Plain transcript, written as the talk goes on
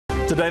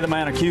Today, the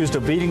man accused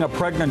of beating a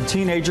pregnant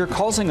teenager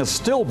causing a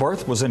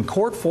stillbirth was in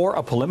court for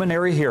a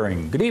preliminary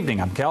hearing. Good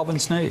evening. I'm Calvin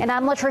Sneed. And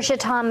I'm Latricia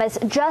Thomas.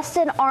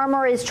 Justin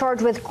Armour is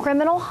charged with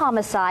criminal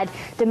homicide,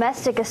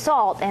 domestic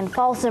assault, and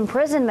false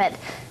imprisonment.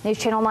 News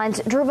Channel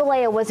 9's Drew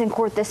Vallejo was in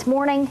court this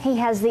morning. He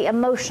has the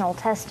emotional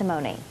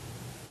testimony.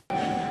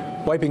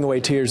 Wiping away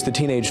tears, the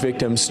teenage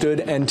victim stood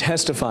and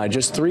testified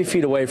just 3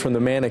 feet away from the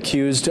man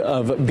accused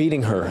of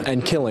beating her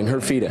and killing her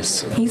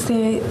fetus. He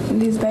said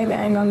this baby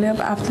ain't gonna live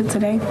after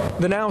today.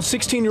 The now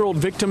 16-year-old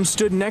victim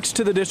stood next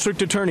to the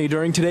district attorney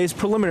during today's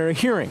preliminary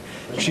hearing.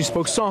 She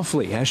spoke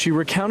softly as she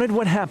recounted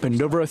what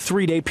happened over a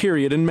 3-day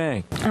period in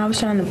May. I was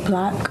trying to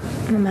block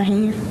with my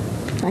hand.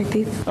 Like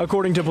this.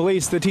 According to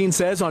police, the teen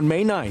says on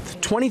May 9th,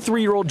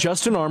 23-year-old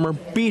Justin Armour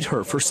beat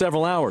her for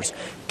several hours,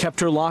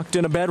 kept her locked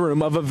in a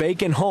bedroom of a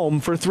vacant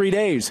home for 3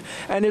 days,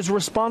 and is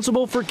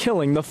responsible for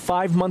killing the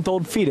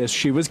 5-month-old fetus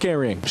she was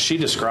carrying. She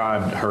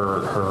described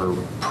her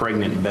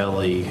pregnant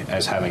belly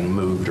as having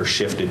moved or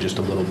shifted just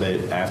a little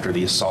bit after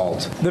the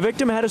assault. The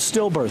victim had a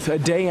stillbirth a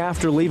day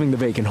after leaving the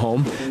vacant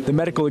home. The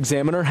medical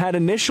examiner had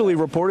initially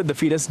reported the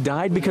fetus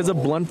died because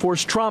of blunt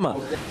force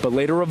trauma, but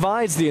later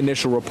revised the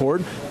initial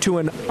report to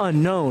an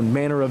unknown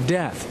manner of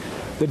death.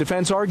 The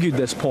defense argued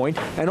this point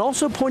and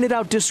also pointed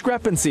out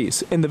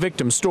discrepancies in the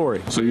victim's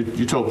story. So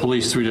you told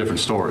police 3 different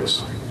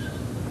stories?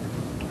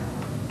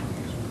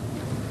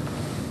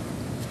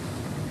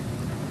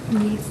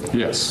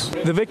 Yes.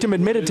 The victim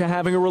admitted to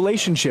having a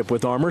relationship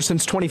with Armour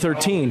since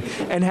 2013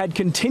 and had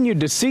continued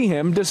to see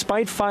him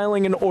despite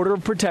filing an order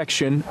of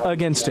protection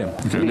against him.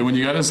 Okay, then when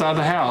you got inside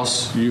the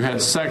house, you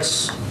had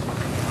sex.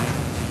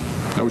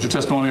 That was your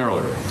testimony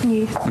earlier?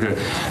 Yes. Okay.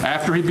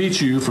 After he beat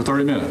you for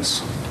 30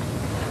 minutes?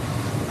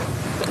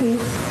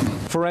 Yes.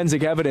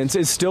 Forensic evidence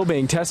is still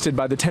being tested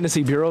by the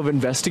Tennessee Bureau of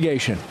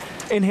Investigation.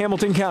 In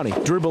Hamilton County,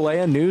 Drew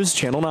Vallejo, News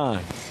Channel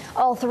 9.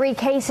 All 3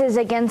 cases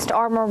against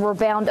Armour were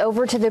bound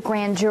over to the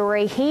grand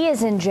jury. He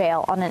is in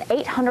jail on an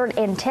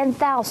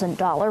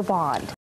 $810,000 bond.